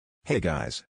Hey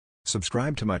guys!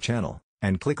 Subscribe to my channel,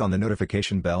 and click on the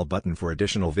notification bell button for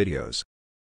additional videos.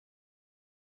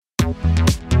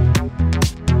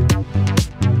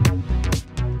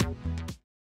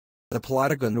 The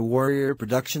Plotagon Warrior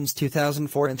Productions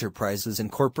 2004 Enterprises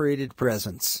Incorporated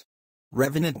presents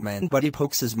Revenant Manbuddy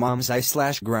pokes his mom's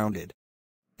eye/grounded.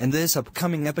 In this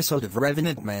upcoming episode of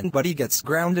Revenant Manbuddy Gets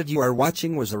Grounded you are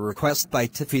watching was a request by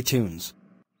Tiffy Toons.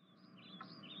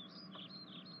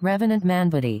 Revenant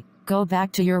Manbuddy, go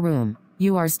back to your room.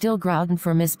 You are still grounded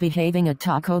for misbehaving at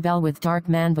Taco Bell with Dark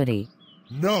Manbuddy.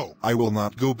 No, I will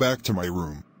not go back to my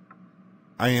room.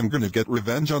 I am gonna get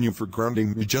revenge on you for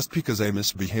grounding me just because I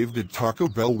misbehaved at Taco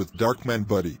Bell with Dark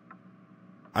Manbuddy.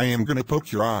 I am gonna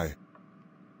poke your eye.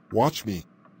 Watch me.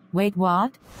 Wait,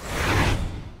 what?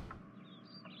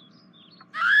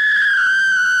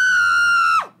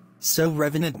 So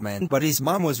Revenant Manbuddy's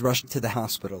mom was rushed to the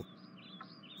hospital.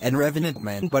 And Revenant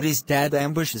Manbuddy's dad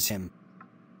ambushes him.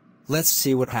 Let's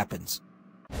see what happens.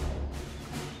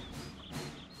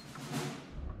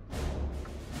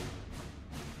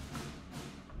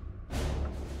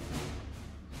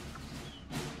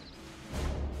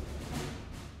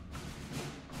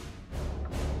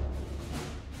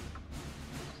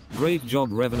 Great job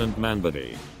Revenant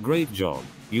Manbuddy, great job.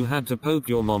 You had to poke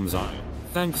your mom's eye.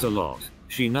 Thanks a lot.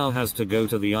 She now has to go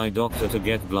to the eye doctor to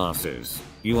get glasses.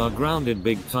 You are grounded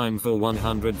big time for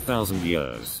 100,000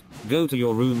 years. Go to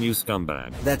your room you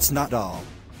scumbag. That's not all.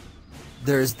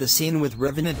 There's the scene with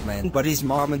Revenant Manbuddy's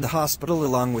mom in the hospital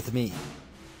along with me.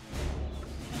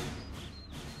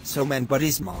 So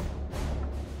Manbuddy's mom,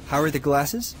 how are the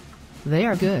glasses? They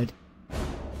are good.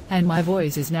 And my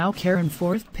voice is now Karen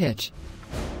fourth pitch.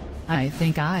 I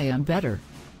think I am better.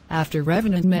 After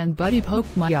Revenant Manbuddy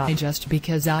poked my eye just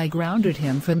because I grounded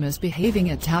him for misbehaving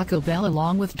at Taco Bell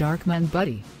along with Dark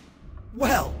Manbuddy.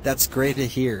 Well, that's great to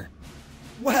hear.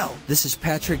 Well, this is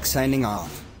Patrick signing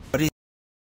off.